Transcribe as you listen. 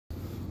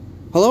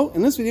Hello,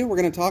 in this video we're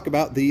going to talk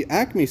about the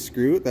Acme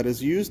screw that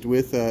is used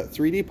with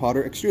 3D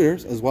Potter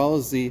extruders, as well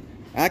as the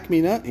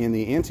Acme nut and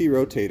the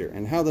anti-rotator,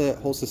 and how the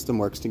whole system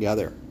works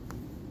together.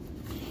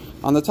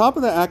 On the top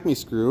of the Acme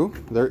screw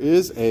there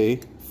is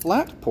a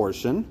flat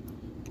portion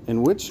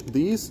in which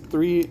these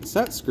three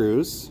set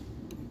screws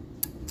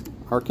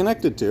are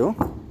connected to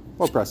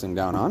while pressing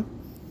down on.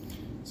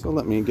 So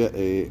let me get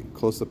a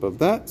close-up of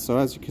that. So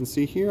as you can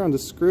see here on the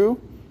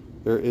screw,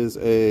 there is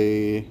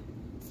a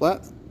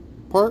flat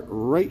part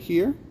right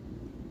here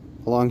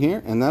along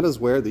here, and that is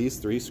where these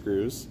three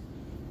screws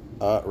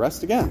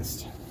rest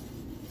against.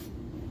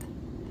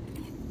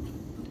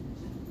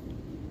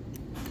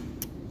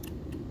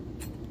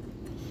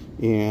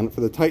 And for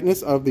the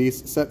tightness of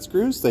these set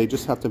screws, they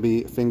just have to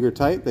be finger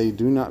tight. They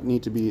do not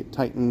need to be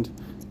tightened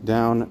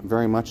down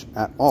very much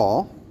at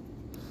all.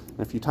 And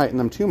if you tighten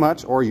them too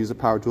much or use a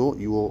power tool,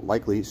 you will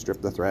likely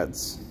strip the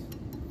threads.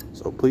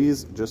 So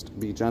please just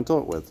be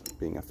gentle with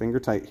being a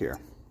finger tight here.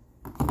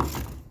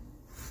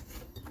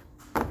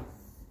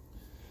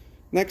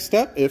 Next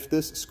step, if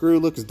this screw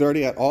looks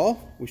dirty at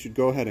all, we should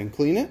go ahead and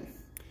clean it.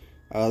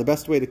 The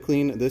best way to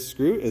clean this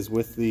screw is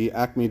with the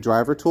Acme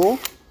driver tool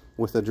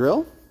with a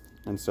drill.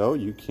 And so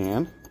you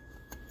can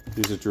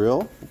use a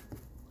drill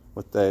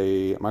with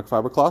a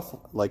microfiber cloth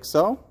like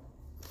so.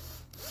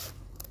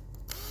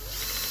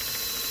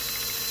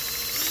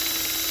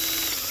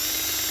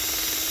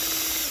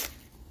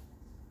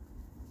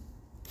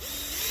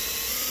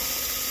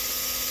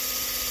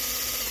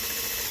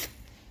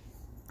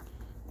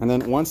 And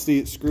then once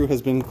the screw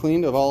has been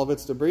cleaned of all of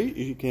its debris,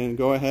 you can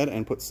go ahead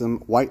and put some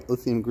white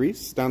lithium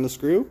grease down the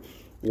screw.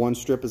 One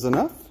strip is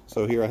enough.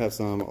 So here I have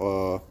some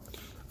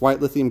white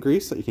lithium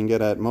grease that you can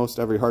get at most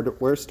every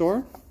hardware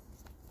store.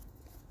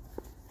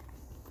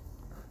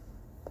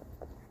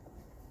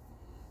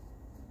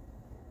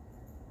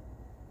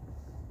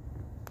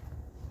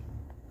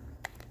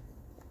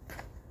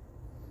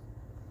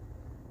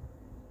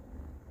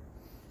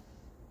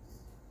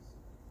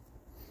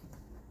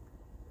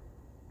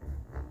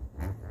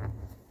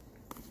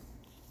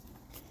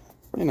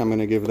 And I'm going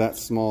to give that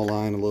small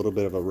line a little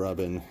bit of a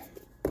rub-in.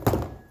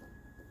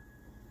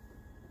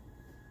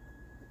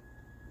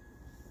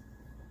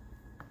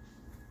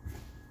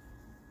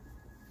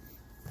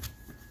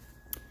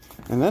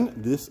 And then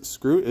this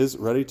screw is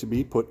ready to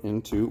be put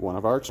into one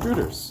of our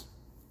extruders.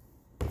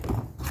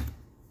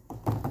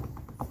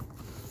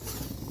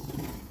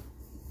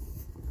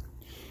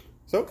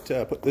 So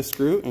to put this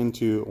screw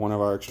into one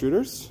of our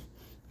extruders,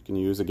 you can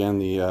use again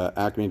the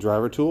Acme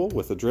driver tool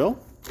with a drill.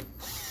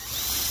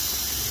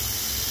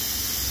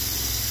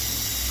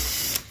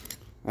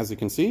 As you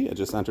can see, it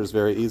just enters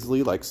very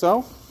easily like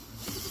so.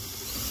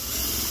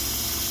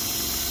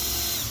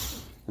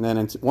 And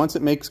then once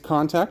it makes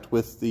contact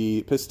with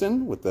the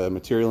piston, with the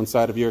material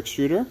inside of your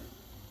extruder,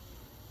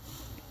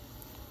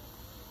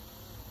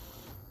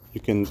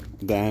 you can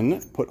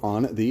then put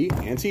on the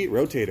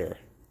anti-rotator,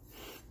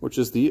 which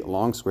is the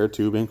long square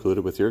tube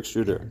included with your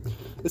extruder.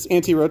 This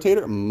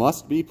anti-rotator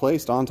must be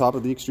placed on top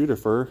of the extruder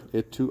for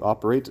it to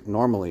operate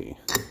normally.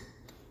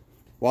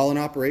 While in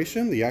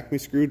operation, the Acme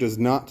screw does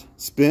not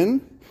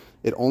spin.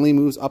 It only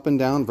moves up and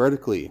down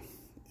vertically.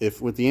 If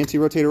with the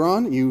anti-rotator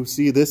on, you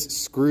see this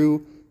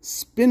screw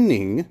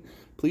spinning,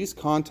 please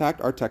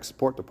contact our tech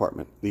support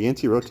department. The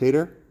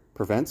anti-rotator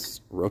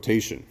prevents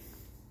rotation.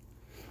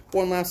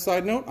 One last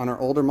side note, on our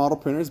older model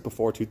printers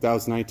before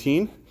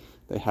 2019,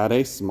 they had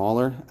a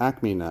smaller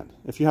Acme nut.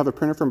 If you have a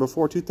printer from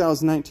before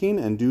 2019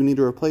 and do need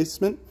a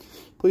replacement,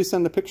 please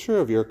send a picture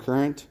of your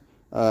current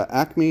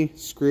Acme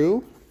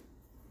screw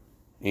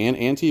and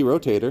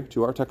anti-rotator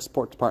to our tech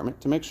support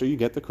department to make sure you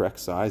get the correct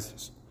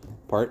size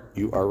part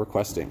you are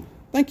requesting.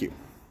 Thank you.